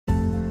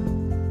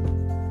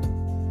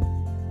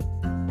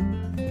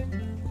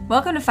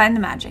Welcome to Find the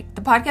Magic,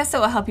 the podcast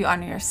that will help you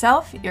honor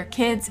yourself, your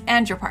kids,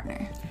 and your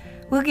partner.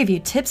 We'll give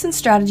you tips and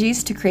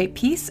strategies to create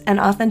peace and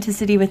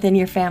authenticity within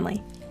your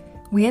family.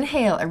 We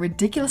inhale a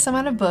ridiculous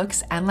amount of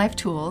books and life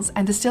tools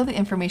and distill the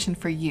information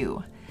for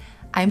you.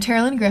 I'm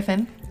Terilyn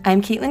Griffin.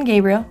 I'm Caitlin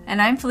Gabriel.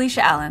 And I'm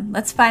Felicia Allen.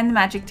 Let's find the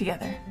magic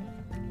together.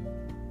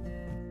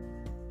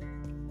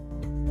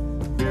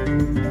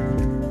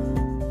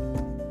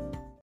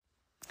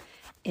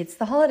 It's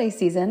the holiday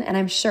season, and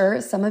I'm sure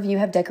some of you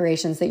have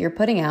decorations that you're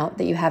putting out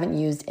that you haven't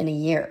used in a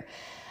year.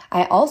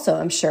 I also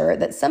am sure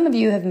that some of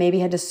you have maybe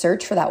had to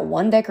search for that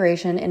one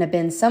decoration in a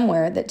bin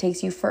somewhere that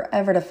takes you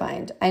forever to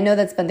find. I know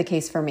that's been the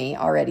case for me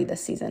already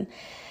this season.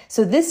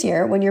 So this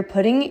year, when you're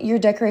putting your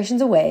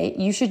decorations away,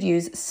 you should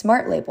use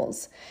Smart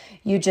Labels.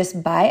 You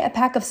just buy a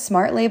pack of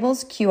Smart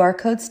Labels QR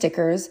code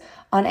stickers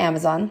on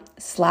Amazon,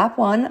 slap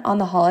one on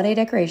the holiday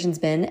decorations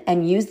bin,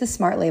 and use the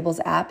Smart Labels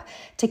app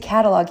to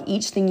catalog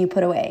each thing you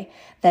put away.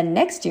 Then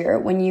next year,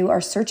 when you are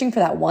searching for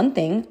that one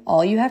thing,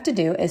 all you have to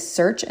do is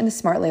search in the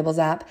Smart Labels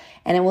app,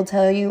 and it will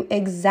tell you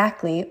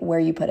exactly where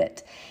you put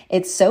it.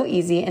 It's so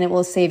easy, and it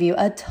will save you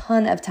a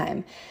ton of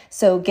time.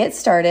 So get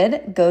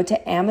started. Go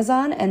to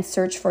Amazon and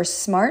search for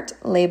Smart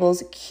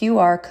Labels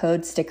QR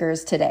code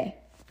stickers today.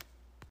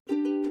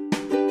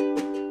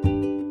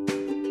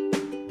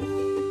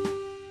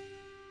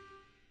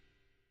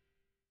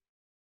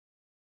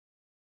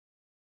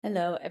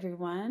 Hello,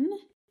 everyone.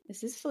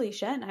 This is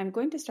Felicia, and I'm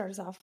going to start us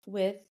off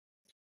with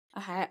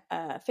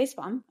a face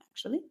bomb,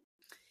 actually.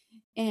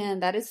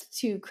 And that is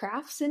to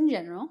crafts in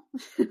general.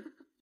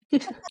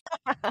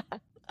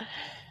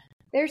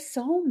 They're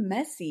so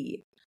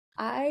messy.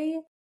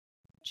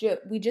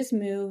 We just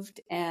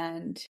moved,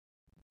 and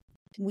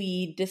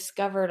we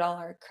discovered all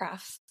our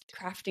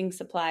crafting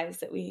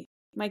supplies that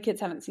my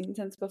kids haven't seen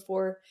since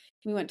before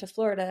we went to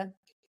Florida.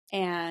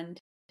 And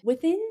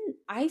within,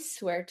 I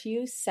swear to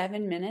you,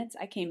 7 minutes,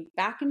 I came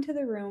back into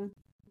the room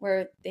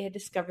where they had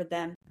discovered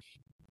them,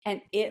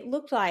 and it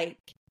looked like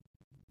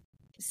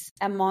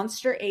a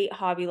monster ate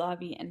Hobby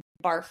Lobby and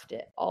barfed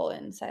it all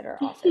inside our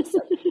office.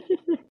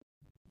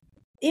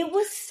 It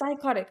was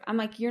psychotic. I'm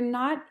like, you're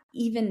not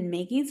even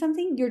making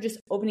something. You're just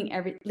opening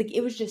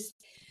it was just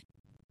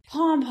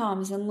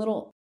pom-poms and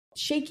little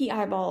shaky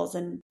eyeballs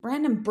and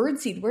random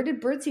birdseed. Where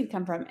did birdseed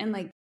come from? And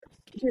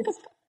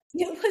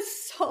it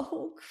was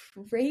so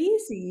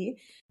crazy.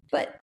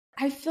 But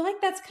I feel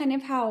like that's kind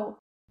of how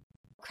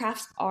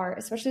crafts are,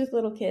 especially with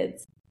little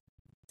kids.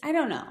 I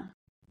don't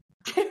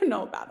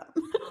know about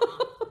them.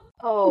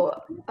 Oh,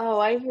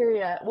 I hear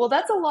ya. Well,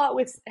 that's a lot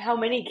with how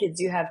many kids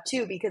you have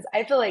too, because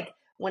I feel like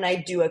when I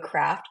do a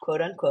craft,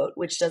 quote unquote,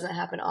 which doesn't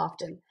happen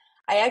often,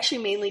 I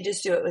actually mainly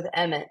just do it with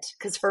Emmett.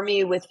 Because for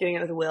me, with doing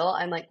it with Will,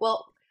 I'm like,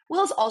 well,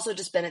 Will's also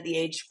just been at the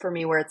age for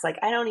me where it's like,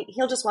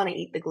 he'll just want to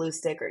eat the glue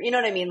stick, or you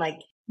know what I mean? Like,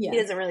 yeah. He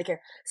doesn't really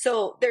care.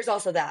 So there's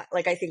also that.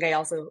 Like, I think I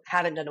also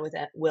haven't done it with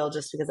Will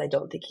just because I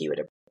don't think he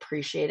would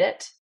appreciate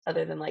it,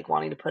 other than like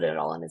wanting to put it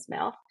all in his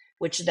mouth,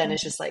 which then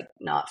is just like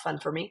not fun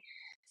for me.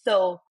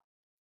 So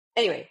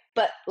anyway,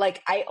 but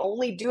like I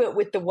only do it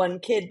with the one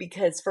kid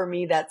because for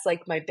me, that's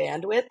like my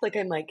bandwidth. Like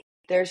I'm like,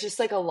 there's just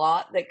like a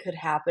lot that could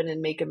happen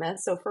and make a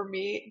mess. So for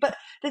me, but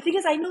the thing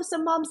is, I know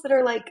some moms that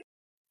are like,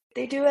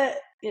 they do it,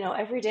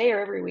 every day or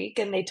every week,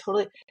 and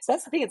so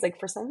that's the thing. It's like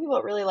for some people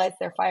it really lights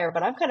their fire,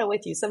 but I'm kind of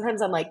with you.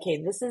 Sometimes I'm like, okay,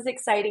 this is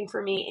exciting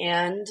for me,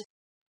 and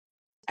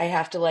I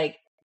have to like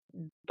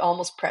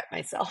almost prep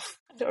myself.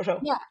 I don't know.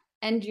 Yeah.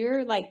 And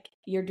you're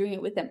doing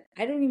it with them.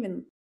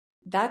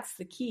 That's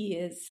the key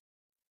is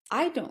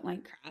I don't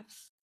like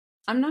crafts.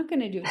 I'm not going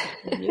to do it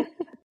with you.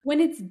 When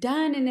it's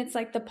done and it's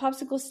like the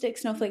popsicle stick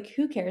snowflake,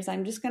 who cares?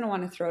 I'm just going to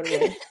want to throw it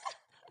away.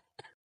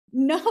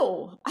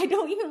 No, I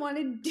don't even want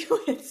to do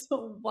it.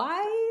 So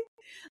why?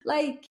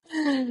 Like,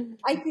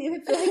 I feel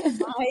like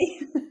my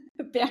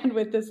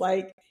bandwidth is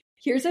like,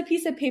 here's a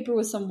piece of paper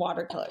with some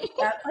watercolor.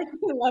 That's like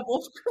the level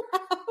of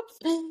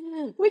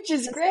craft. Which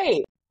is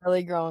great.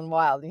 Really growing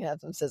wild. You have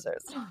some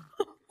scissors.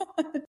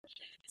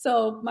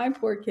 So my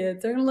poor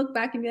kids are going to look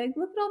back and be like,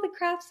 look at all the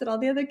crafts that all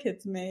the other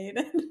kids made.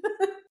 Okay.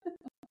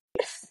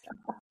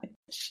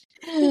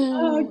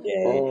 No,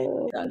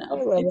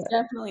 it's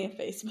definitely a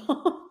face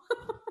bomb.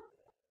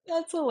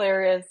 That's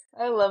hilarious.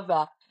 I love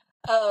that.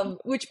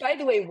 Which, by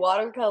the way,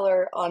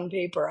 watercolor on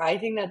paper, I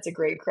think that's a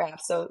great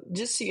craft. So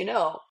just so you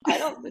know,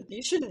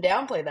 you shouldn't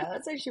downplay that.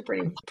 That's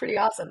actually pretty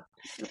awesome.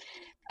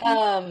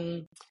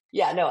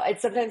 Yeah, no,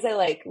 sometimes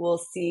I will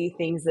see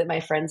things that my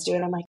friends do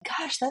and I'm like,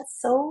 gosh, that's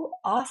so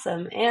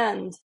awesome.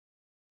 And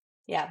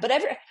yeah, but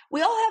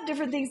we all have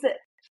different things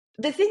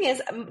the thing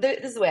is, this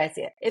is the way I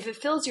see it. If it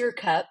fills your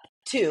cup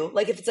too,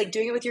 like if it's like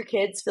doing it with your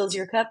kids fills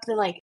your cup, then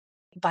like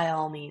by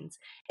all means.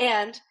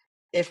 And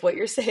if what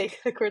you're saying,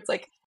 like where it's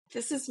like,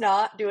 this is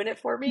not doing it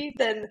for me,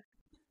 then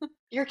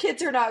your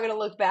kids are not going to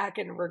look back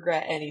and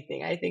regret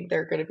anything. I think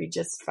they're going to be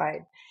just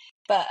fine.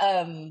 But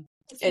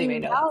anyway,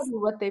 in reality,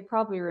 what they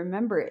probably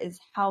remember is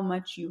how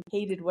much you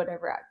hated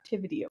whatever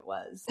activity it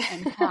was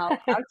and how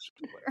proud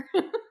you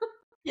were.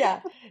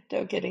 Yeah,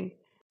 no kidding.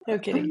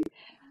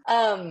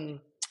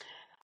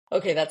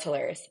 Okay, that's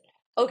hilarious.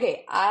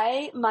 Okay,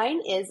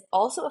 mine is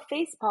also a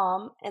face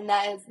palm, and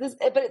that is this,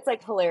 but it's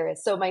like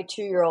hilarious. So my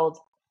 2-year-old,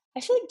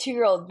 I feel like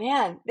 2-year-old,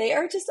 man, they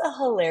are just a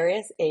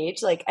hilarious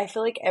age. Like I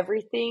feel like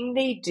everything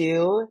they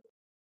do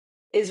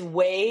is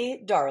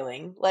way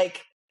darling.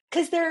 Like,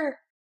 because they're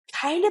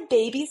kind of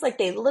babies, like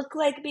they look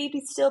like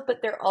babies still,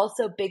 but they're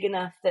also big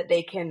enough that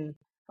they can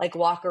like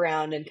walk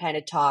around and kind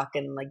of talk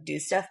and like do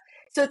stuff.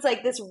 So it's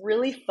like this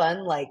really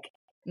fun, like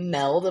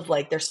meld of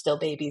like they're still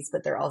babies,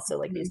 but they're also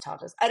like these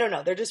toddlers. I don't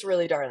know. They're just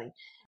really darling.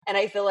 And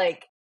I feel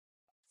like,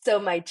 so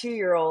my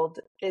 2-year-old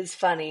is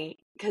funny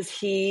because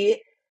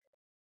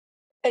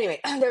anyway,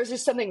 there was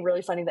just something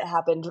really funny that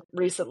happened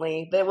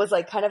recently that was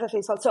like kind of a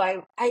face palm. So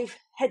I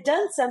had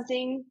done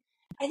something.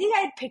 I think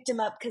I had picked him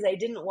up because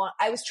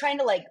I was trying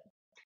to like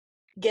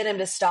get him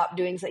to stop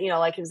doing something,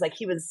 like it was like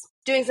he was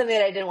doing something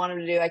that I didn't want him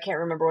to do. I can't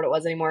remember what it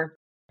was anymore.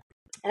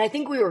 And I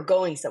think we were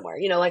going somewhere,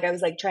 like I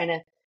was like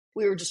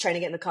we were just trying to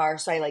get in the car.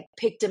 So I like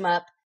picked him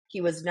up. He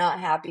was not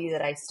happy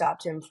that I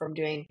stopped him from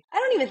I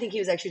don't even think he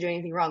was actually doing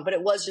anything wrong, but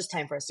it was just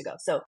time for us to go.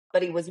 So,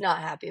 but he was not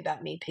happy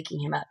about me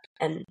picking him up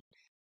and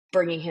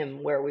bringing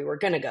him where we were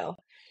going to go.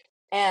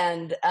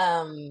 And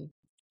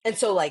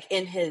so like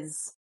in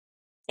his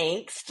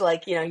angst,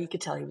 like, you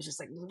could tell he was just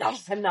like, no,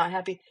 I'm not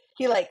happy.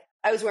 He like,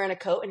 I was wearing a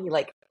coat and he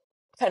like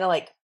kind of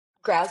like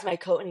grabs my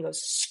coat and he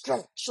goes,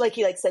 scratch. Like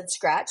he like said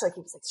scratch, like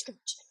he was like,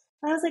 scratch.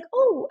 And I was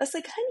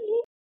like,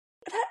 honey,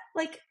 that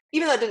like,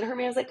 even though it didn't hurt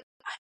me, I was like,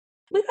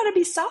 we gotta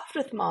be soft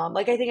with mom.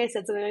 Like, I think I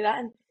said something like that.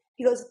 And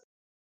he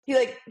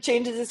like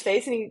changes his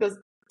face and he goes,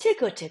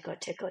 tickle, tickle,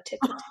 tickle,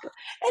 tickle, tickle.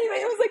 Anyway,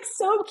 it was like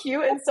so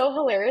cute and so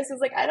hilarious. It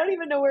was like, I don't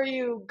even know where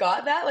you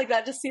got that. Like,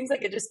 that just seems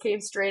like it just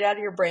came straight out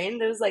of your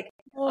brain. It was like,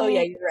 oh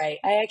yeah, you're right.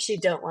 I actually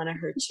don't want to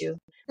hurt you.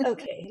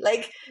 Okay.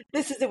 Like,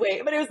 this is the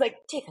way. But it was like,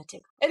 tickle,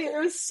 tickle. Anyway, it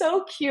was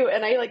so cute.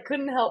 And I like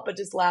couldn't help but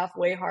just laugh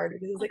way hard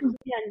because it was like, oh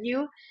man,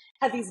 you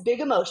have these big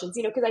emotions,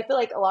 because I feel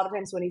like a lot of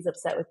times when he's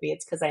upset with me,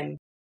 it's because I'm,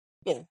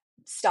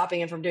 stopping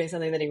him from doing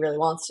something that he really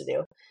wants to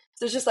do.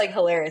 So it's just like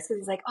hilarious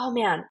because he's like, oh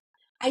man,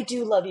 I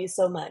do love you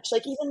so much.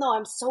 Like, even though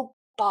I'm so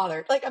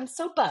bothered, like I'm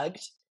so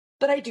bugged,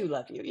 but I do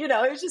love you.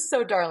 It was just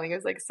so darling. It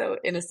was like so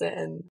innocent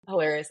and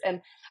hilarious.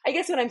 And I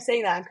guess when I'm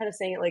saying that, I'm kind of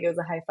saying it like it was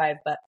a high five,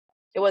 but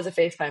it was a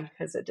FaceTime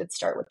because it did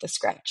start with the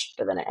scratch,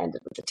 but then it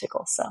ended with the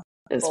tickle. So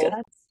it was good.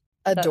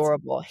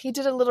 Adorable. He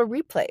did a little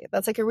replay.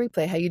 That's like a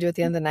replay, how you do at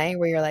the end of the night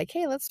where you're like,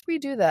 hey, let's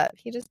redo that.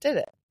 He just did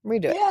it.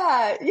 Redo it.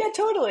 Yeah,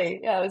 totally.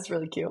 Yeah, it was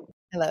really cute.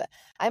 I love it.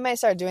 I might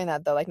start doing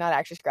that though, like not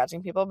actually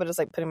scratching people, but just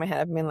like putting my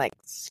hand up and being like,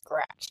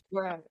 scratch.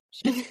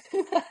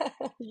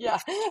 Yeah,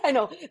 I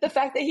know. The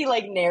fact that he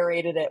like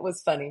narrated it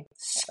was funny.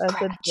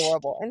 That's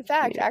adorable. In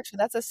fact, actually,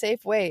 that's a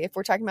safe way if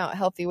we're talking about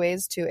healthy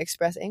ways to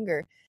express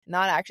anger.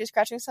 Not actually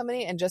scratching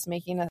somebody and just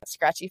making a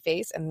scratchy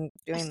face and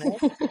doing this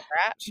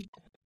scratch.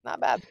 Not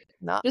bad.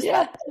 Not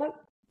bad.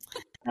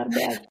 Not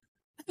bad.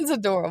 It's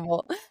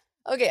adorable.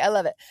 Okay, I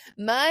love it.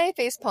 My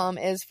face palm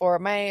is for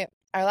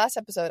our last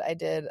episode. I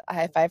did a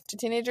high five to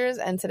teenagers,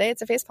 and today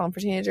it's a face palm for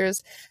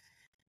teenagers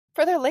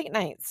for their late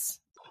nights.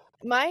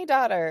 My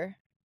daughter,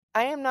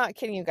 I am not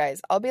kidding you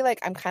guys. I'll be like,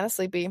 I'm kind of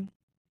sleepy.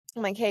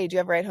 I'm like, hey, do you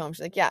have a ride home?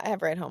 She's like, yeah, I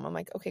have a ride home. I'm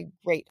like, okay,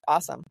 great,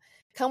 awesome.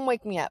 Come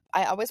wake me up.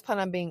 I always plan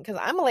on because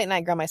I'm a late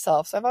night girl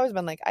myself, so I've always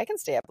been like, I can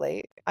stay up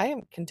late.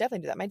 Can definitely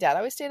do that. My dad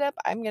always stayed up.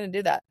 I'm going to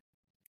do that.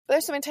 But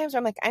there's so many times where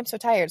I'm like, I'm so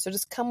tired, so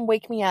just come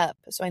wake me up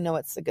so I know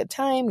it's a good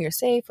time, you're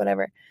safe,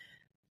 whatever.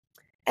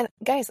 And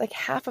guys, like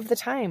half of the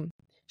time,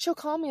 she'll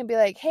call me and be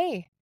like,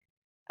 hey,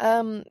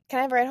 can I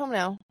have a ride home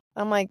now?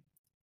 I'm like,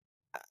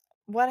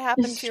 what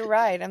happened to your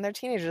ride? And they're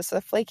teenagers, so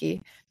they're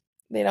flaky.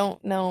 They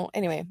don't know.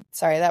 Anyway,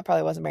 sorry, that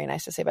probably wasn't very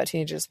nice to say about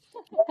teenagers.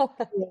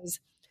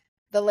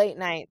 The late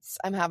nights,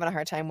 I'm having a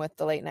hard time with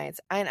the late nights.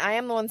 And I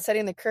am the one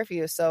setting the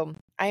curfew, so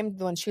I'm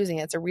the one choosing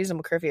it. It's a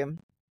reasonable curfew.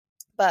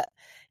 But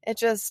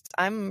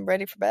I'm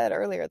ready for bed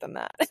earlier than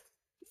that.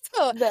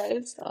 So that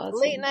is awesome.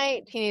 Late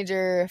night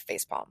teenager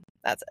facepalm.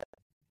 That's it.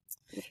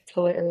 It's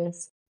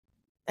hilarious.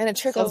 And it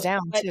trickles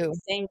down what too.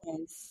 The thing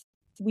is,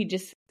 we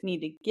just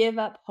need to give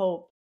up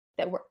hope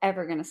that we're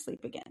ever going to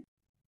sleep again.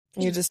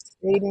 You're just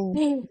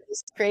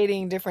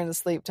creating different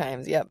sleep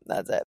times. Yep,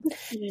 that's it.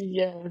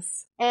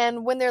 Yes.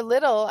 And when they're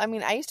little, I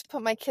mean, I used to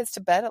put my kids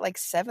to bed at like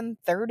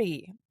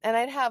 7:30, and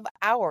I'd have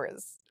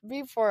hours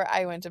before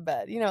I went to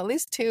bed. At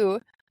least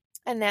 2.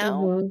 And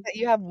now that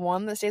you have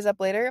one that stays up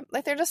later,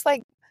 like they're just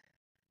like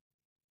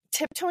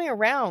tiptoeing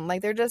around,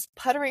 like they're just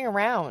puttering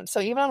around.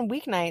 So even on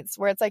weeknights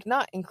where it's like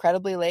not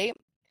incredibly late,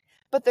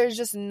 but there's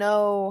just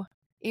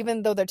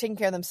even though they're taking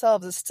care of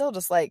themselves, it's still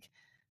just like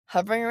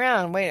hovering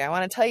around. Wait, I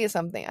want to tell you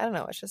something. I don't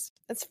know.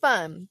 It's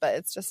fun, but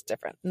it's just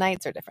different.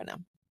 Nights are different now.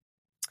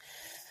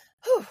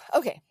 Whew.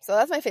 Okay, so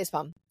that's my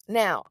facepalm.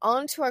 Now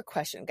on to our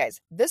question, guys.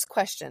 This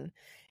question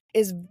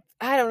is,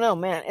 I don't know,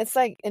 man. It's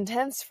like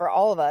intense for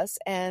all of us,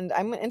 and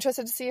I'm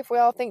interested to see if we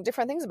all think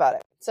different things about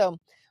it. So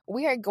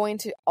we are going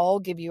to all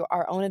give you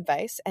our own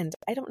advice, and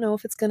I don't know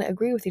if it's going to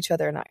agree with each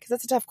other or not, because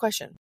that's a tough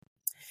question.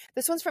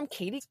 This one's from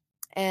Katie,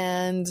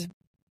 and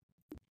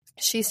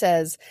she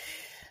says,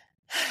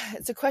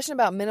 it's a question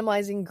about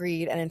minimizing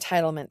greed and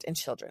entitlement in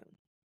children.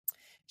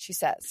 She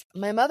says,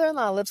 my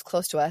mother-in-law lives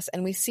close to us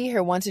and we see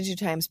her 1 to 2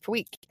 times per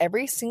week.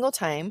 Every single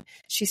time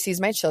she sees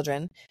my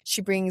children,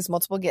 she brings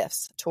multiple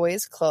gifts,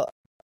 toys,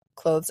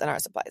 clothes, and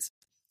art supplies.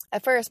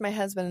 At first, my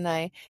husband and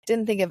I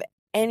didn't think of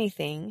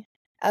anything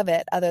of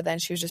it other than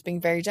she was just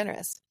being very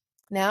generous.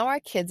 Now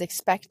our kids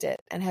expect it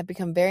and have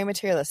become very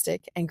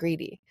materialistic and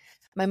greedy.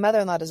 My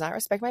mother-in-law does not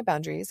respect my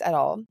boundaries at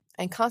all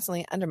and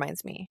constantly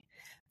undermines me.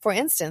 For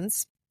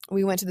instance,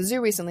 we went to the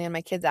zoo recently and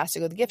my kids asked to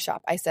go to the gift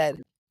shop. I said,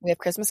 we have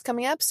Christmas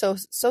coming up so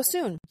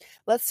soon.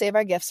 Let's save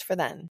our gifts for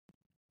then.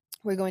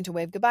 We're going to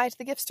wave goodbye to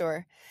the gift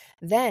store.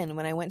 Then,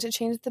 when I went to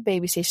change the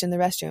baby station in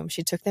the restroom,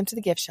 she took them to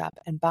the gift shop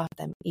and bought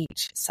them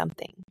each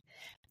something.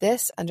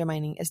 This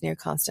undermining is near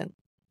constant.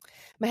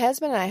 My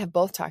husband and I have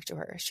both talked to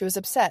her. She was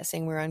upset,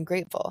 saying we were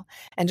ungrateful,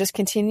 and just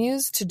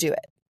continues to do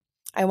it.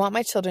 I want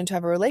my children to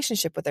have a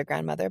relationship with their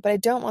grandmother, but I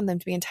don't want them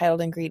to be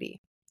entitled and greedy.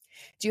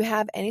 Do you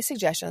have any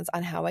suggestions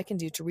on how I can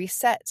do to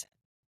reset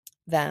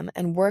them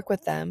and work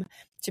with them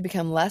to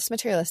become less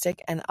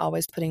materialistic and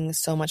always putting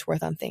so much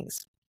worth on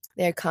things?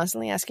 They are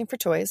constantly asking for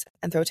toys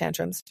and throw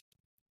tantrums,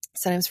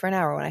 sometimes for an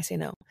hour when I say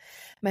no.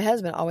 My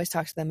husband always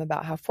talks to them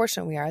about how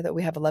fortunate we are that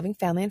we have a loving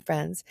family and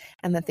friends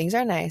and that things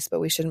are nice, but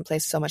we shouldn't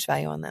place so much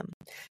value on them.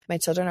 My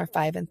children are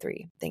 5 and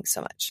 3. Thanks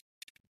so much.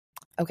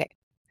 Okay.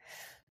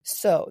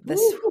 So this,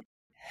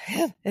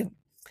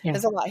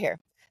 there's a lot here.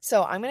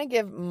 So I'm going to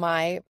give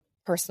my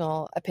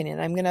personal opinion.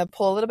 I'm going to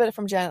pull a little bit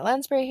from Janet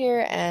Lansbury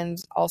here and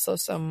also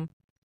some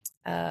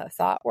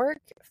thought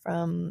work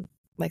from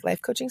like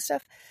life coaching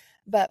stuff.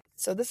 But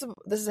so this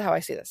is how I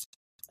see this.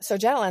 So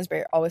Janet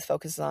Lansbury always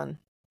focuses on,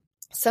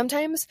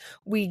 sometimes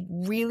we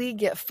really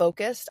get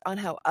focused on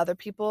how other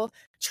people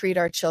treat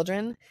our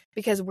children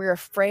because we're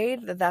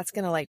afraid that that's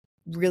going to like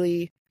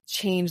really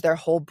change their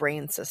whole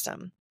brain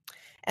system.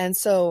 And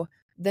so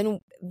then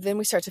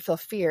we start to feel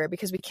fear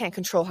because we can't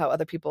control how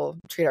other people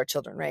treat our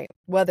children, right?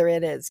 Whether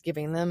it is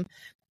giving them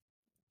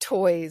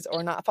toys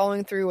or not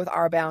following through with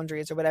our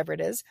boundaries or whatever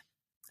it is.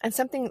 And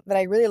something that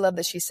I really love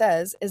that she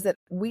says is that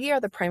we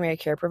are the primary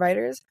care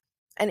providers.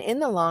 And in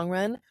the long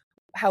run,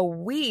 how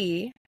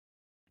we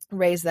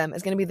raise them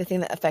is going to be the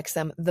thing that affects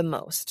them the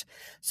most.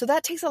 So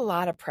that takes a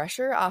lot of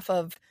pressure off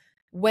of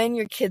when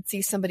your kid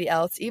sees somebody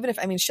else, even if,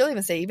 I mean, she'll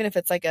even say, even if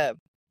it's like a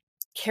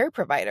care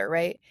provider,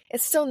 right?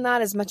 It's still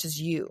not as much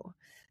as you.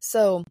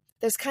 So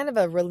there's kind of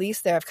a release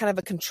there of kind of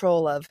a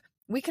control of,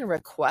 we can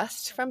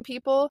request from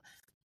people,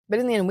 but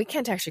in the end, we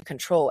can't actually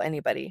control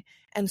anybody.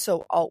 And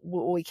so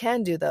what we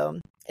can do though,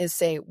 is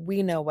say,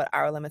 we know what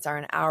our limits are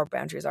and our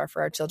boundaries are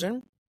for our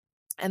children.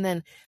 And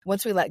then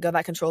once we let go of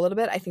that control a little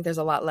bit, I think there's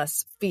a lot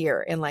less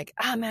fear in like,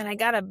 oh man, I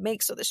got to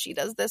make so that she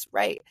does this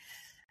right.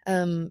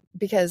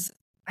 Because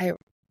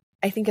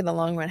I think in the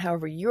long run,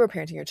 however you are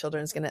parenting your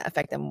children is going to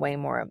affect them way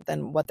more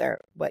than what their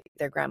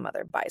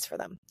grandmother buys for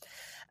them.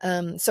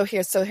 So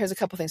here's a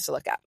couple things to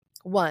look at.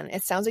 One,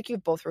 it sounds like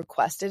you've both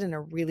requested in a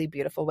really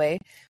beautiful way,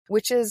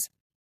 which is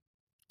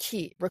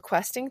key.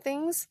 Requesting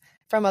things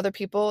from other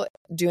people,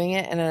 doing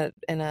it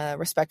in a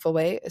respectful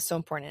way is so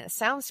important. And it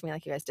sounds to me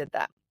like you guys did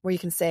that, where you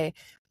can say,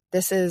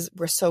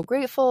 we're so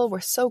grateful.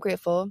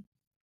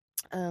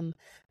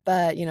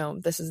 But you know,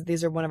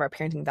 these are one of our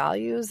parenting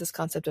values, this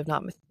concept of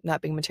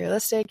not being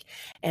materialistic.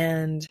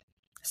 And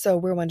so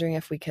we're wondering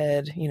if we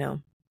could, you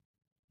know,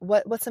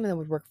 what's something that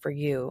would work for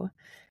you?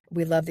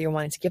 We love that you're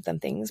wanting to give them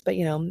things, but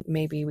you know,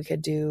 maybe we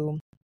could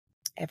do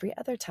every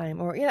other time,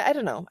 or, you know, I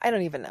don't know. I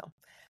don't even know.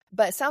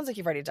 But it sounds like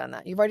you've already done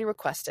that. You've already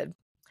requested.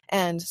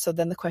 And so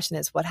then the question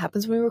is, what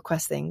happens when we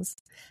request things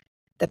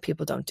that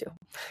people don't do,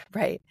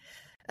 right?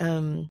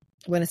 When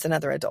it's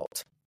another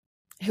adult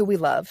who we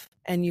love,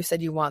 and you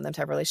said you want them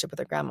to have a relationship with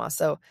their grandma.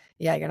 So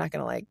yeah, you're not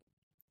going to like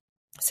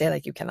say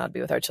like you cannot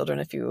be with our children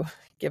if you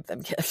give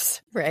them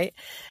gifts, right?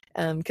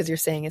 Because you're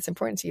saying it's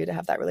important to you to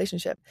have that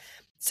relationship.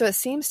 So it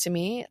seems to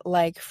me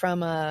like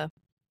from a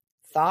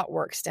thought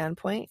work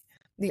standpoint,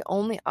 the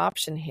only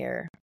option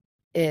here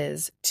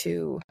is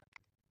to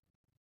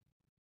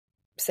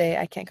say,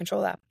 I can't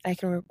control that. I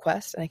can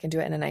request and I can do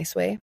it in a nice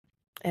way,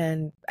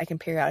 and I can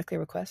periodically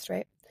request,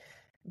 right?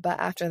 But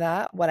after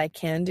that, what I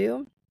can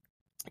do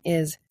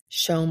is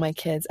show my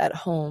kids at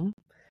home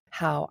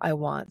how I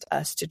want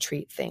us to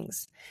treat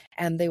things.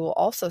 And they will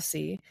also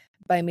see,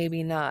 by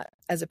maybe not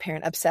as a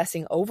parent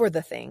obsessing over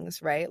the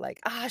things, right? Like,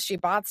 she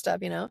bought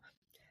stuff, you know,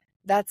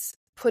 that's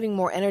putting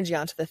more energy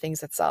onto the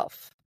things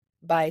itself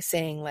by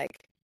saying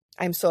like,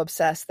 I'm so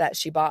obsessed that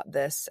she bought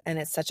this and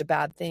it's such a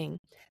bad thing.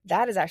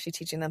 That is actually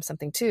teaching them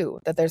something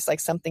too, that there's like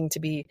something to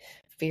be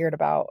feared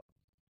about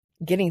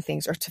getting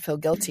things, or to feel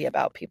guilty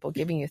about people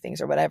giving you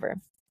things or whatever.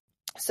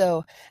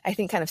 So I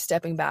think kind of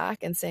stepping back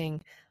and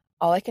saying,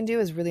 all I can do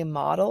is really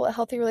model a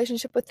healthy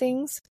relationship with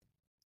things.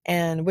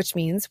 And which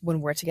means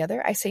when we're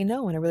together, I say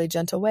no in a really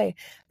gentle way,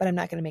 but I'm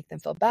not going to make them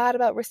feel bad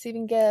about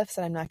receiving gifts.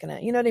 And I'm not going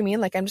to, you know what I mean?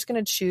 Like, I'm just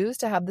going to choose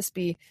to have this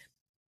be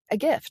a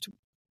gift.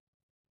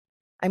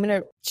 I'm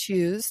going to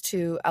choose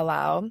to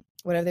allow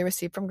whatever they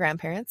receive from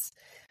grandparents,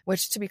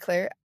 which, to be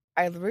clear,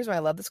 the reason why I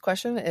love this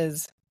question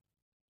is,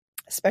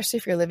 especially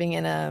if you're living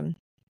in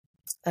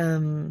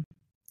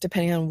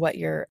depending on what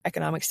your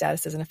economic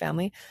status is in a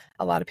family,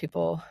 a lot of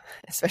people,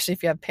 especially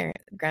if you have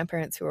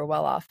grandparents who are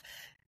well off,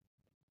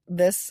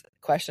 this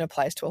question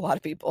applies to a lot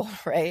of people,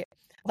 right?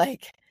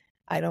 Like,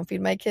 I don't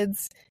feed my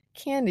kids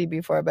candy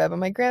before bed, but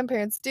my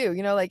grandparents do.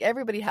 Like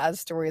everybody has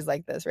stories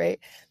like this, right?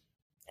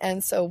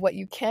 And so what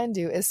you can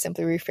do is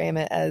simply reframe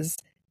it as,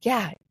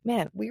 yeah,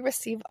 man, we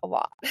receive a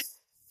lot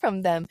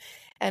from them,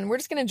 and we're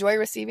just going to enjoy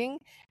receiving.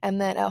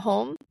 And then at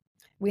home,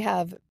 we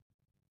have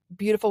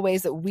beautiful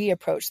ways that we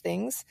approach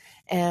things,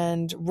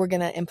 and we're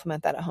going to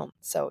implement that at home.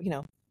 So,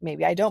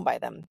 maybe I don't buy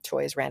them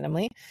toys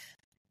randomly,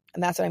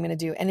 and that's what I'm going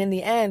to do. And in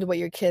the end, what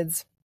your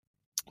kids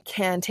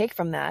can take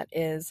from that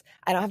is,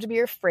 I don't have to be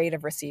afraid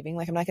of receiving.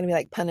 Like, I'm not going to be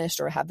like punished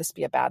or have this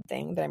be a bad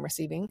thing that I'm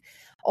receiving.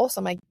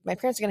 Also, my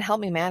parents are going to help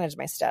me manage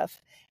my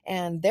stuff,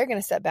 and they're going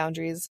to set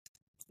boundaries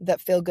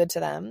that feel good to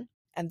them.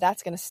 And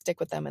that's going to stick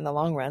with them in the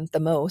long run,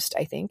 the most,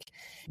 I think.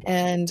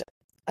 And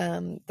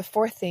the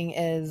fourth thing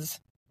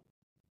is,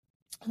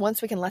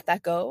 once we can let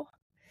that go,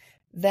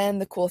 then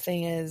the cool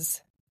thing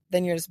is,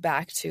 then you're just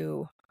back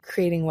to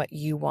creating what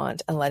you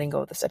want and letting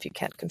go of the stuff you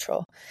can't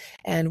control.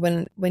 And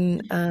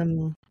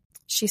when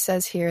she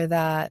says here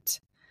that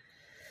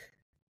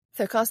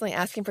they're constantly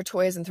asking for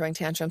toys and throwing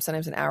tantrums,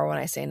 sometimes an hour when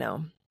I say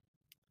no,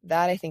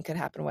 that I think could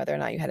happen whether or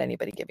not you had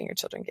anybody giving your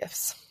children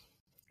gifts.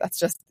 That's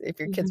just, if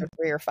your kids are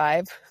 3 or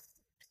 5,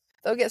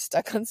 they'll get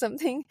stuck on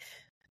something.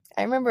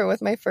 I remember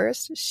with my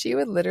first, she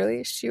would,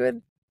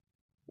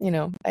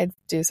 I'd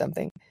do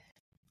something.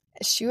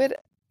 She would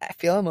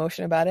feel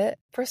emotion about it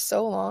for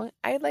so long.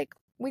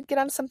 We'd get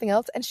on something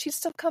else and she'd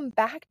still come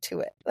back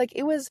to it. Like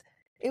it was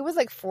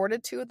like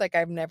fortitude, like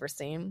I've never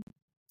seen.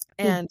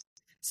 And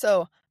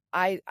so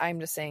I'm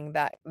just saying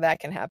that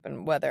can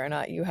happen whether or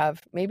not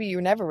maybe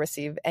you never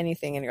receive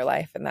anything in your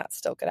life, and that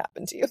still could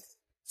happen to you.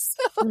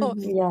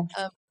 So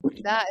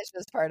that is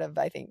just part of,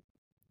 I think,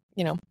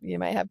 you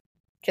might have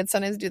kids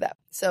sometimes do that.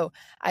 So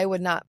I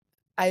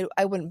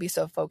wouldn't be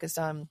so focused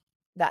on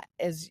that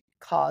is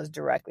caused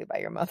directly by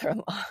your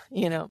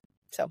mother-in-law,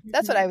 So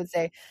that's what I would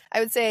say. I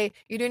would say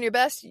you're doing your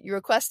best. You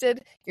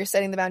requested. You're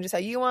setting the boundaries how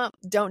you want.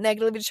 Don't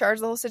negatively charge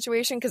the whole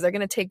situation, because they're going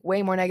to take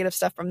way more negative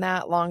stuff from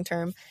that long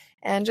term.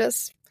 And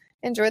just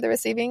enjoy the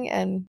receiving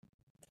and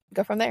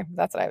go from there.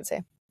 That's what I would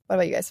say. What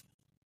about you guys?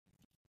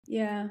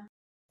 Yeah.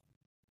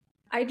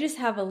 I just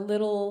have a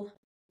little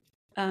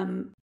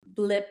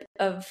blip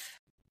of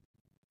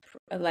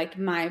like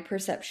my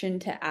perception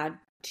to add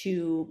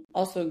to,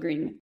 also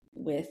agreeing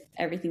with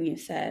everything you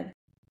said.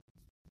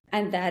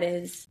 And that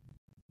is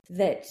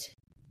that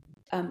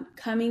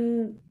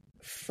coming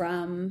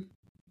from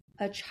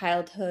a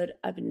childhood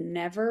of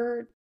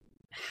never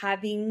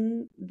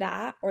having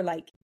that, or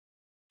like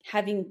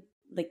having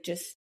like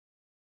just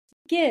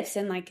gifts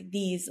and like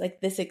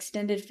this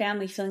extended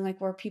family, feeling like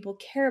where people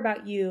care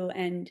about you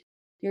and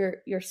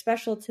you're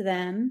special to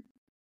them.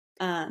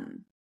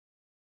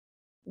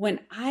 When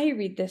I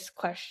read this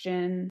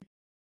question,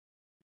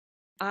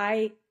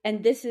 and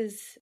this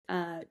is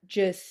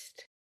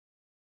just,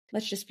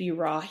 let's just be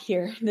raw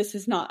here.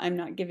 I'm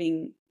not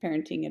giving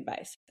parenting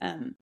advice.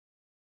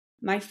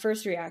 My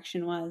first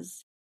reaction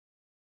was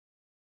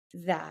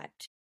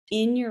that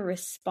in your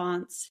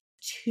response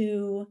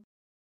to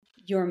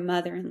your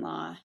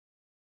mother-in-law,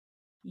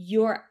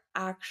 you're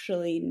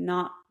actually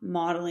not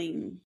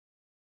modeling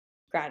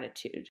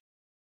gratitude.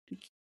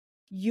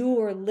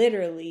 You're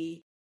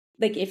literally,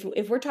 like,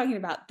 if we're talking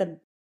about the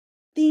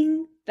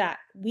thing that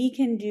we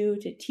can do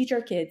to teach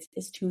our kids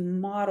is to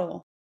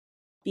model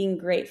being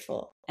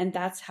grateful. And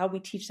that's how we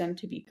teach them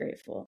to be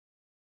grateful.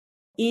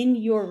 In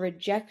your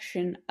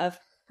rejection of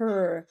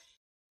her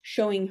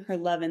showing her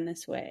love in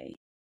this way,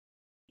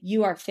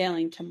 you are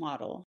failing to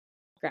model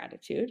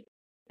gratitude.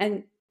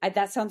 And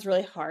that sounds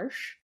really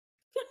harsh,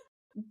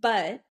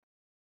 but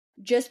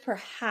just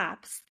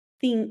perhaps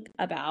think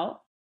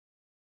about,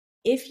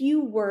 if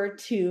you were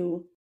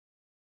to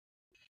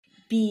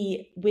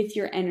be with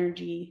your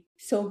energy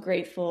so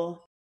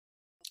grateful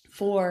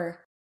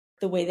for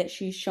the way that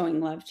she's showing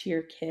love to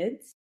your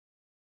kids,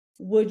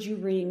 would you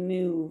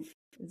remove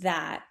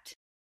that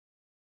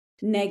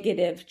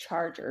negative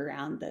charge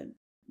around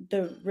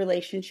the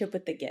relationship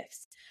with the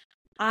gifts?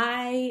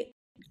 I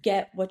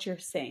get what you're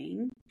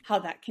saying, how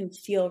that can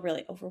feel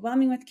really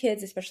overwhelming with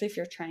kids, especially if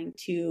you're trying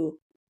to,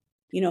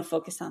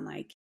 focus on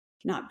like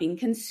not being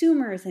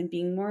consumers and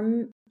being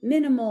more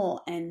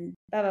minimal and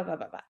blah, blah, blah,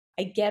 blah, blah.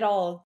 I get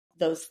all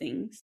those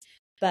things,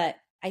 but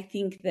I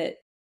think that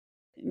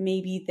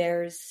maybe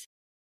there's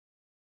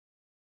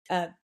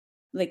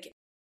like,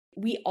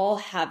 we all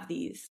have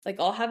these, like,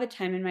 I'll have a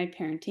time in my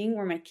parenting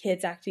where my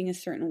kid's acting a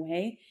certain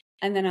way.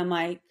 And then I'm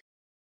like,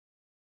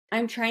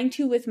 I'm trying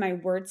to, with my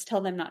words,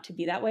 tell them not to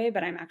be that way,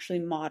 but I'm actually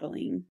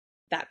modeling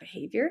that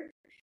behavior.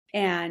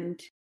 And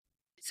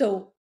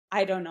so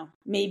I don't know,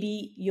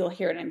 maybe you'll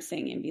hear what I'm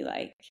saying and be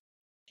like,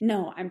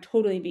 no, I'm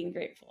totally being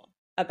grateful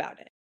about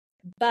it.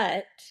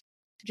 But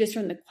just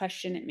from the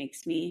question, it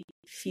makes me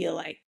feel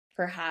like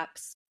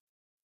perhaps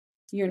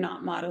you're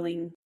not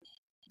modeling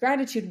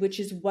gratitude, which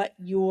is what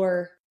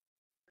you're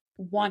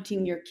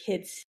wanting your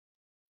kids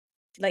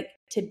like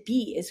to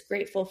be is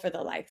grateful for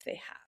the life they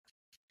have.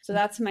 So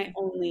that's my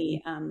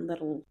only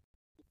little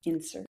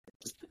insert.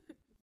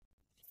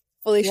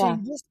 Felicia,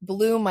 you just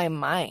blew my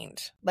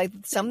mind. Like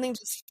something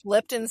just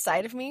flipped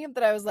inside of me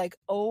that I was like,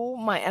 oh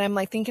my, and I'm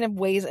like thinking of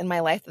ways in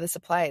my life that this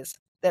applies,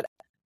 that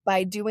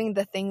by doing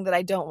the thing that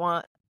I don't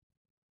want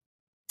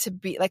to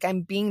be, like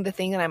I'm being the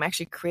thing and I'm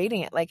actually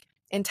creating it. Like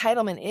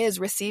entitlement is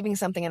receiving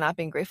something and not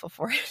being grateful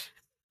for it.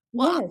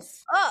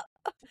 Yes.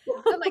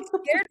 That like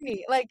scared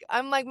me. Like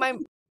I'm like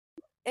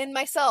in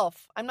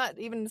myself. I'm not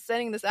even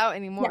sending this out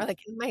anymore. Yeah. Like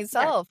in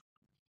myself.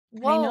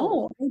 Yeah. I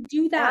know. I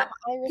do that.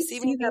 Am I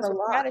receiving things with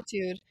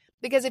gratitude?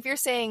 Because if you're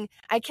saying,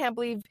 I can't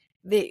believe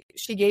that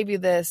she gave you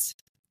this,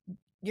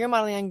 you're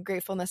modeling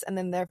ungratefulness, and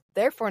then they're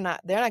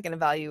not going to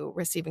value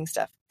receiving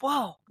stuff.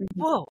 Whoa.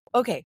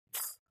 Okay.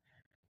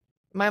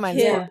 My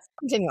mind's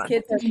continue on.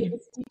 Kids are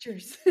biggest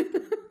teachers.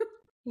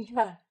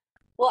 Yeah.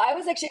 Well, I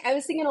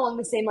was thinking along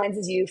the same lines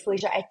as you,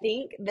 Felicia. I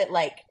think that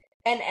like,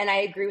 and I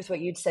agree with what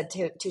you'd said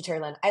too,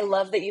 Terlin. I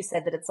love that you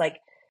said that it's like,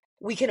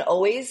 we can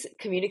always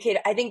communicate.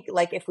 I think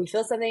like if we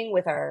feel something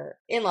with our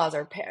in-laws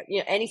or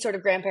any sort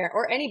of grandparent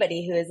or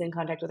anybody who is in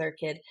contact with our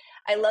kid,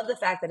 I love the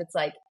fact that it's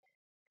like,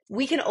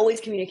 we can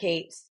always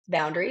communicate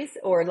boundaries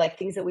or like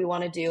things that we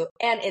want to do.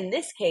 And in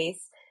this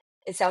case,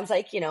 it sounds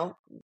like, her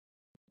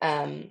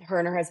and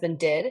her husband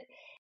did.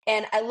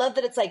 And I love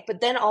that it's like,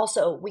 but then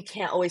also we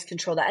can't always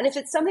control that. And if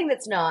it's something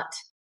that's not,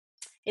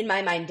 in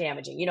my mind,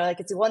 damaging, like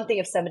it's one thing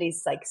if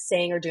somebody's like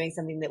saying or doing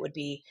something that would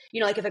be,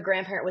 like if a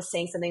grandparent was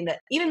saying something that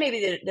even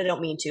maybe they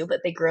don't mean to, but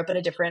they grew up at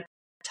a different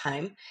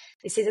time,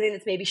 they say something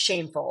that's maybe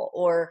shameful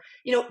or,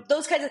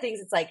 those kinds of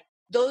things. It's like,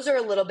 those are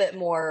a little bit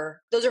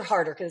more, those are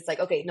harder because it's like,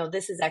 okay, no,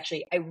 this is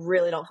actually, I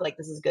really don't feel like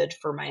this is good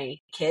for my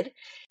kid.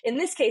 In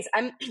this case,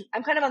 I'm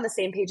kind of on the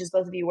same page as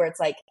both of you where it's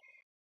like,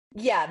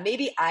 yeah,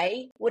 maybe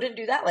I wouldn't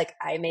do that. Like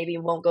I maybe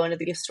won't go into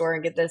the gift store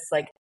and get this,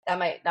 like that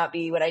might not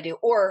be what I do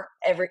or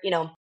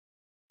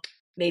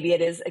maybe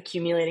it is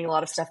accumulating a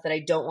lot of stuff that I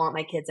don't want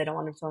my kids. I don't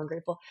want them to feel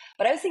ungrateful.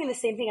 But I was thinking the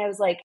same thing. I was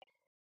like,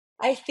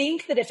 I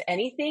think that if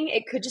anything,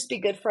 it could just be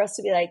good for us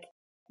to be like,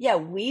 yeah,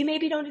 we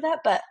maybe don't do that,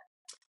 but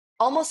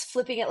almost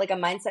flipping it like a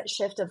mindset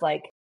shift of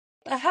like,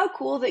 how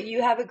cool that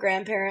you have a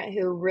grandparent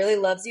who really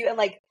loves you and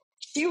like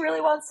she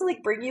really wants to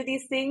like bring you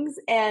these things.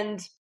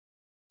 And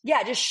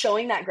yeah, just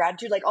showing that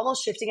gratitude, like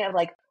almost shifting it of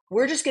like,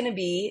 we're just going to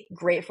be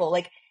grateful.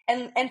 Like,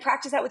 and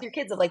practice that with your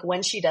kids of like,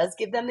 when she does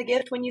give them the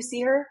gift, when you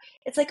see her,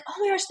 it's like, oh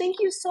my gosh, thank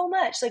you so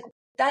much. Like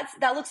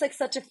that looks like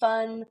such a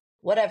fun,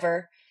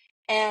 whatever.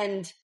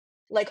 And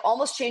like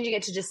almost changing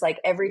it to just like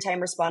every time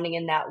responding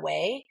in that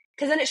way.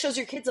 Cause then it shows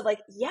your kids of like,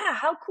 yeah,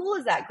 how cool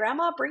is that?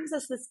 Grandma brings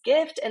us this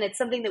gift and it's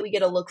something that we get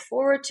to look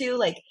forward to.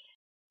 Like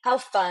how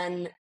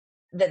fun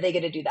that they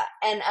get to do that.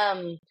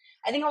 And,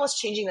 I think almost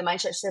changing the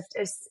mindset shift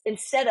is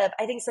instead of,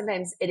 I think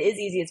sometimes it is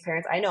easy as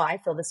parents. I know I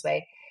feel this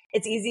way.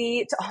 It's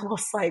easy to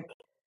almost like,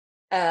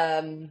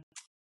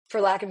 for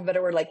lack of a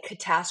better word, like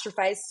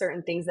catastrophize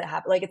certain things that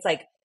happen. Like it's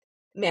like,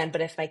 man,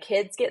 but if my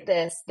kids get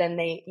this, then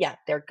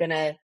they're going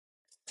to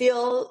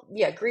feel,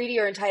 greedy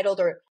or entitled,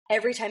 or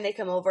every time they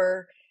come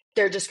over,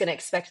 they're just going to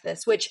expect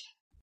this, which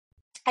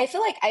I feel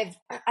like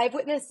I've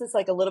witnessed this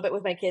like a little bit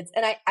with my kids.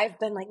 And I've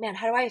been like, man,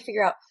 how do I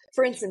figure out,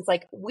 for instance,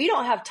 like we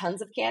don't have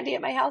tons of candy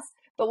at my house,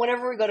 but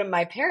whenever we go to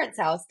my parents'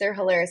 house, they're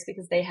hilarious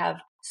because they have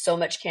so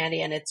much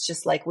candy and it's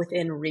just like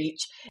within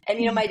reach. And,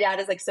 my dad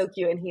is like so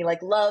cute and he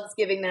like loves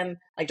giving them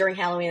like during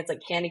Halloween, it's like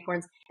candy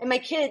corns and my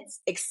kids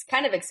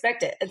kind of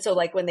expect it. And so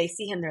like when they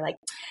see him, they're like,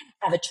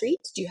 have a treat.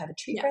 Do you have a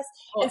treat for us?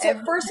 Well, and so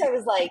at first I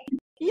was like,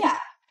 yeah.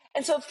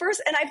 And so at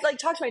first, and I've like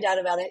talked to my dad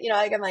about it,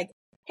 like I'm like,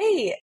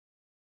 hey,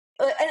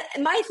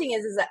 and my thing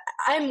is that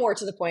I'm more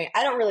to the point.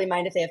 I don't really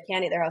mind if they have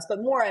candy at their house, but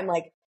more I'm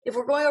like, if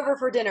we're going over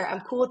for dinner, I'm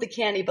cool with the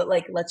candy, but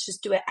like, let's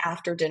just do it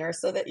after dinner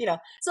so that,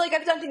 so like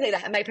I've done things like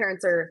that. And my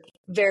parents are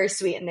very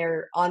sweet and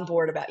they're on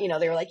board about, they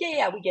were like,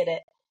 yeah, we get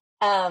it.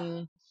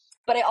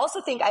 But I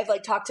also think I've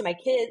like talked to my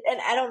kids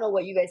and I don't know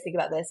what you guys think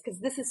about this because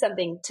this is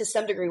something to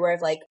some degree where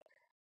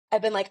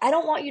I've been like, I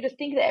don't want you to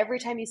think that every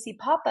time you see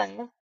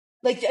Papa,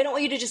 like, I don't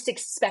want you to just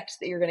expect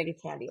that you're going to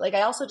get candy. Like,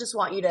 I also just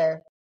want you to,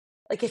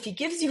 like, if he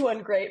gives you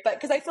one, great. But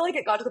because I feel like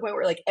it got to the point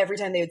where like every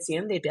time they would see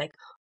him, they'd be like,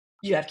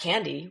 you have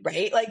candy,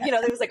 right? Like,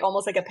 there was like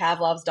almost like a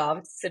Pavlov's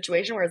dog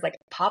situation where it's like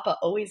Papa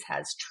always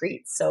has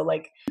treats. So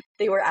like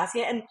they were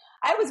asking it. And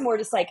I was more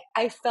just like,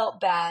 I felt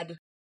bad.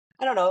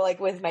 I don't know, like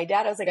with my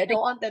dad, I was like, I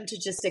don't want them to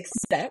just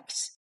expect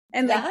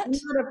and that.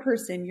 Like, you're not a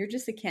person, you're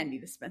just a candy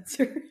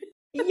dispenser.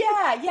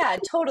 Yeah,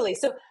 totally.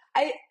 So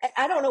I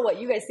don't know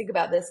what you guys think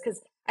about this because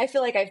I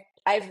feel like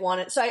I've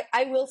wanted, so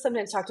I will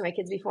sometimes talk to my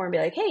kids before and be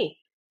like, hey,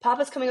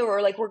 Papa's coming over,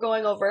 or like we're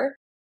going over.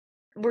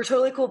 We're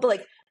totally cool, but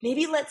like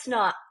maybe let's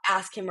not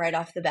ask him right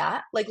off the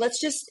bat. Like let's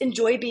just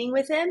enjoy being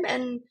with him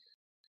and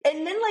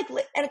then like,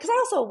 and because I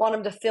also want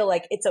him to feel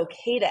like it's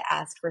okay to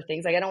ask for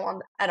things. Like I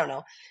don't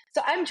know.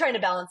 So I'm trying to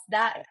balance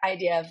that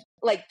idea of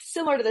like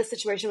similar to this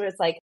situation where it's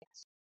like,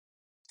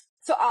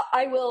 so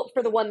I will,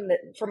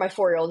 for my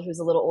 4-year-old who's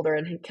a little older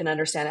and can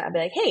understand it, I'd be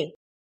like, hey,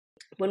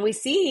 when we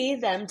see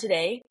them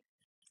today,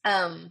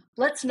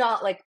 let's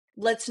not like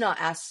let's not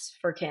ask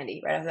for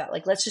candy right after that.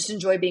 Like, let's just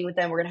enjoy being with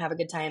them. We're going to have a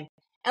good time.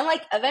 And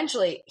like,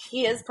 eventually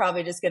he is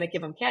probably just going to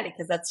give them candy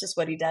because that's just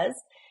what he does.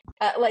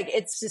 Like,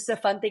 it's just a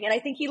fun thing. And I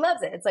think he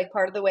loves it. It's like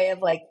part of the way of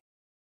like,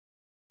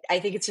 I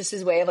think it's just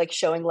his way of like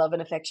showing love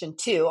and affection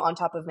too, on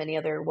top of many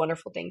other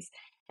wonderful things.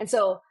 And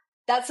so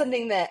that's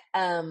something that,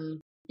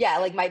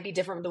 like might be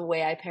different from the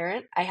way I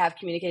parent. I have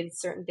communicated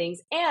certain things.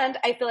 And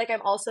I feel like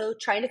I'm also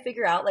trying to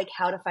figure out like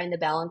how to find the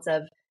balance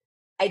of,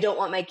 I don't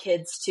want my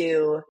kids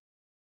to,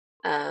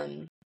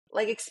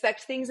 like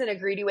expect things in a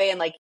greedy way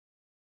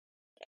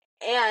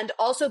and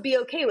also be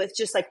okay with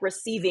just like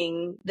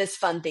receiving this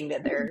fun thing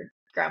that their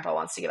grandpa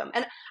wants to give them.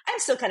 And I'm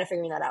still kind of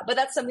figuring that out, but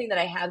that's something that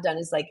I have done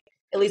is like,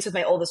 at least with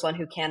my oldest one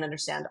who can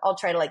understand, I'll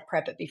try to like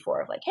prep it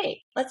before of like,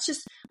 hey,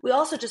 we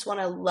also just want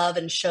to love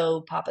and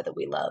show Papa that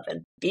we love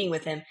and being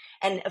with him.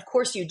 And of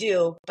course you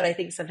do, but I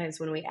think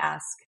sometimes when we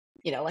ask,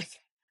 like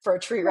for a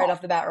treat right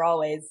off the bat or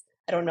always,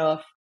 I don't know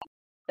if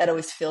that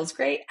always feels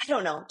great. I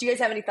don't know. Do you guys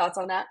have any thoughts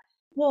on that?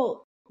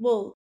 Well,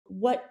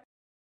 what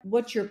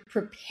you're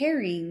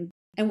preparing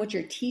and what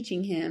you're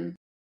teaching him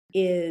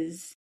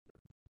is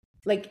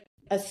like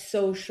a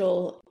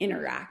social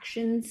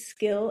interaction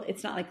skill.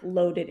 It's not like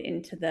loaded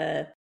into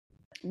the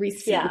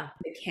receiving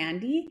the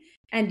candy.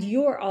 And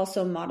you're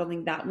also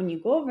modeling that when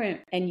you go over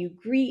and you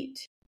greet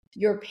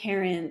your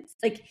parents,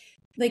 like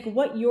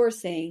what you're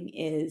saying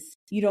is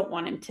you don't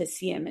want him to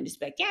see him and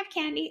just be like, yeah,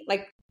 candy.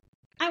 Like,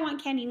 I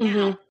want candy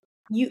now.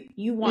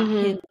 You want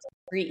him to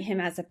greet him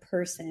as a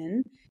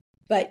person,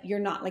 but you're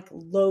not like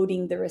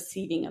loading the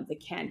receiving of the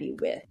candy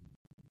with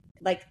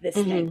like this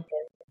negative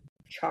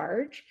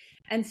charge.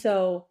 And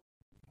so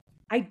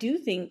I do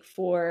think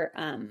for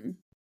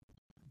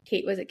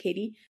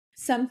Katie?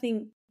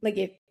 Something like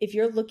if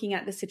you're looking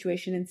at the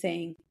situation and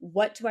saying,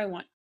 what do I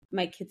want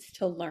my kids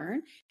to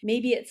learn?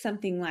 Maybe it's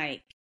something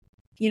like,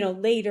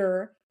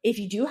 later, if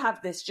you do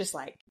have this just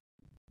like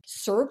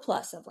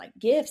surplus of like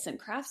gifts and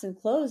crafts and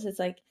clothes, it's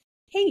like,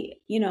 hey,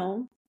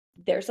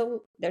 there's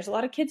a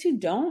lot of kids who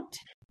don't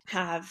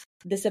have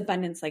this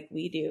abundance like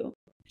we do.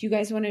 Do you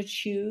guys want to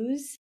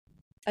choose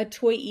a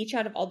toy each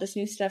out of all this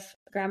new stuff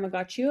Grandma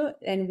got you,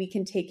 and we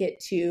can take it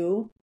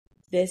to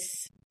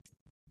this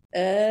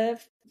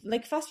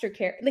like foster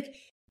care, like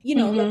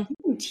like you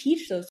can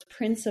teach those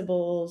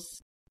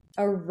principles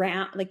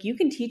around, like you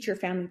can teach your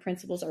family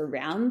principles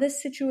around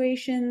this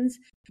situations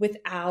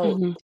without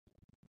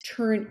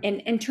turn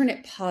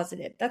it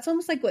positive. That's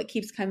almost like what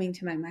keeps coming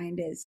to my mind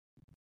is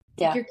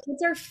if your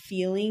kids are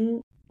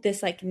feeling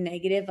this like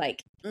negative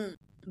like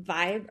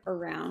vibe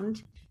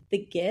around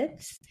the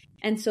gifts,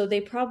 and so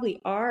they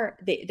probably are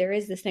there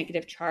is this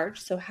negative charge.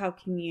 So how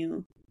can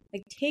you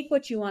like take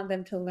what you want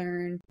them to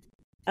learn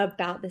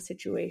about the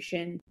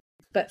situation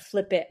but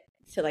flip it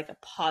to like a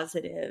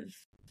positive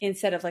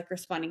instead of like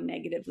responding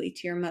negatively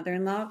to your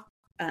mother-in-law,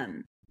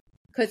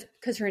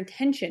 because her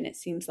intention, it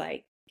seems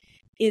like,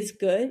 is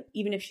good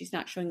even if she's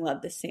not showing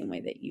love the same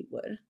way that you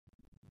would.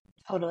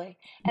 Totally.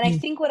 And I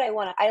think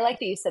I like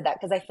that you said that,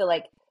 because I feel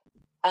like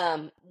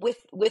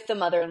with the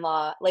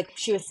mother-in-law, like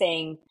she was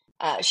saying,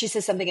 she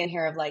says something in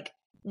here of like,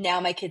 now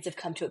my kids have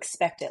come to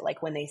expect it,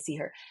 like when they see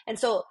her. And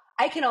so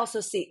I can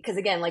also see, because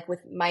again, like with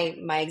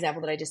my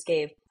example that I just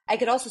gave, I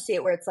could also see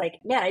it where it's like,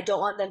 man, I don't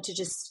want them to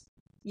just,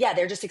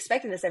 they're just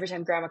expecting this every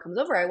time Grandma comes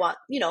over. I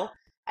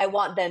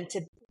want them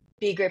to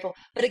be grateful.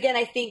 But again,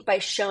 I think by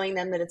showing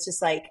them that it's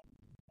just like,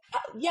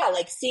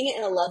 like seeing it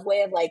in a love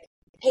way of like,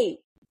 hey,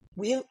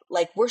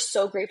 we're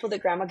so grateful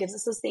that Grandma gives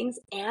us those things.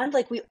 And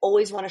like, we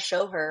always want to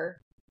show her,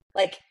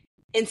 like,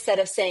 instead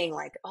of saying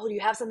like, oh, do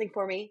you have something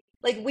for me?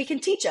 Like, we can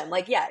teach them.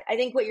 Like, I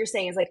think what you're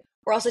saying is like,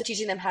 we're also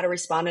teaching them how to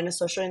respond in a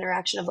social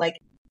interaction of like,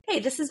 hey,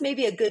 this is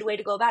maybe a good way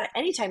to go about it.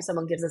 Anytime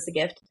someone gives us a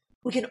gift,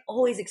 we can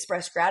always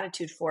express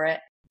gratitude for it.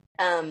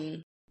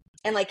 And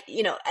like,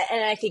 and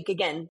I think,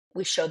 again,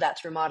 we showed that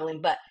through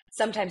modeling, but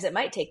sometimes it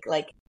might take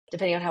like,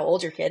 depending on how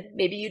old your kid,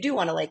 maybe you do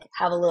want to like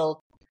have a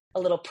little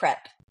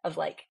prep of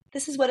like,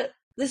 this is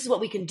what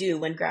we can do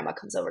when Grandma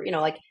comes over,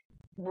 like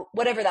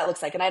whatever that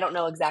looks like. And I don't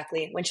know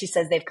exactly when she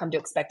says they've come to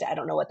expect it, I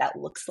don't know what that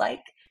looks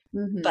like,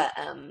 but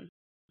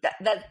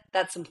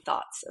that's some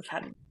thoughts of how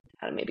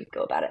to maybe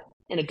go about it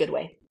in a good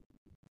way.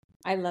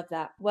 I love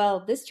that.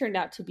 Well, this turned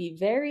out to be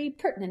very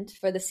pertinent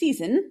for the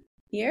season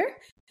here.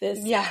 This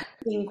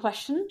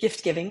question.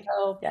 Gift giving.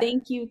 So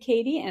thank you,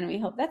 Katie, and we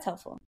hope that's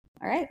helpful.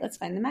 All right, let's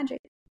find the magic.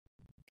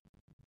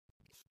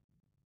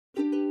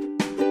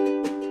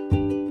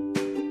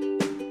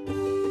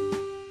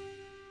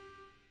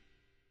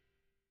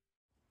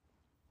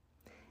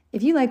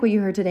 If you like what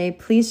you heard today,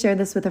 please share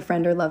this with a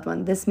friend or loved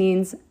one. This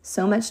means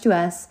so much to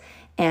us,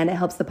 and it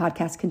helps the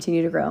podcast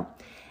continue to grow.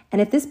 And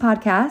if this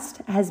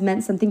podcast has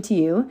meant something to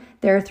you,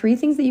 there are 3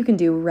 things that you can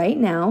do right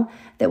now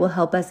that will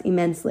help us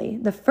immensely.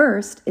 The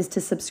first is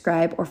to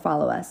subscribe or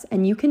follow us.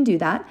 And you can do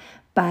that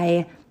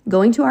by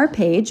going to our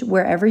page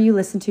wherever you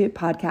listen to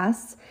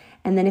podcasts.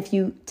 And then if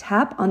you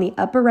tap on the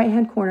upper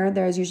right-hand corner,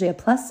 there is usually a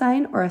plus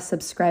sign or a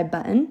subscribe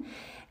button.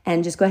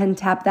 And just go ahead and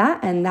tap that,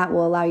 and that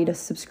will allow you to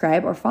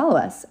subscribe or follow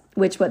us.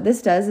 which what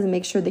this does is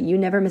make sure that you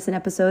never miss an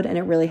episode, and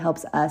it really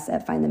helps us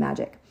at Find the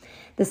Magic.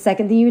 The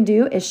second thing you can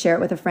do is share it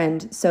with a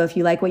friend. So if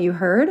you like what you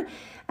heard,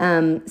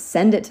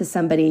 send it to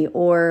somebody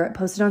or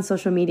post it on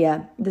social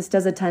media. This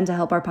does a ton to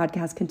help our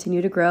podcast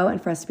continue to grow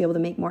and for us to be able to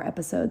make more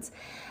episodes.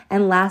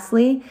 And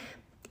lastly,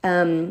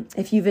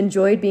 if you've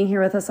enjoyed being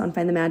here with us on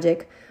Find the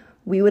Magic,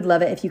 we would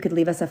love it if you could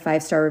leave us a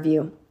 5-star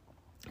review.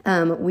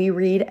 We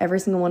read every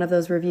single one of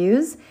those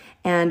reviews,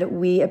 and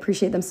we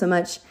appreciate them so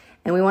much.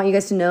 And we want you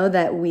guys to know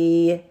that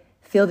we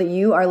feel that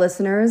you, our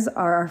listeners,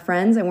 are our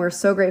friends, and we're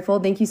so grateful.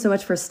 Thank you so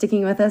much for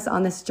sticking with us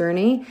on this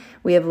journey.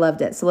 We have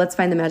loved it. So let's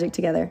find the magic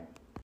together.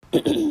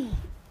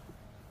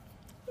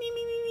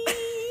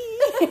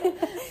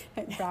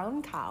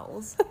 Brown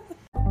cows.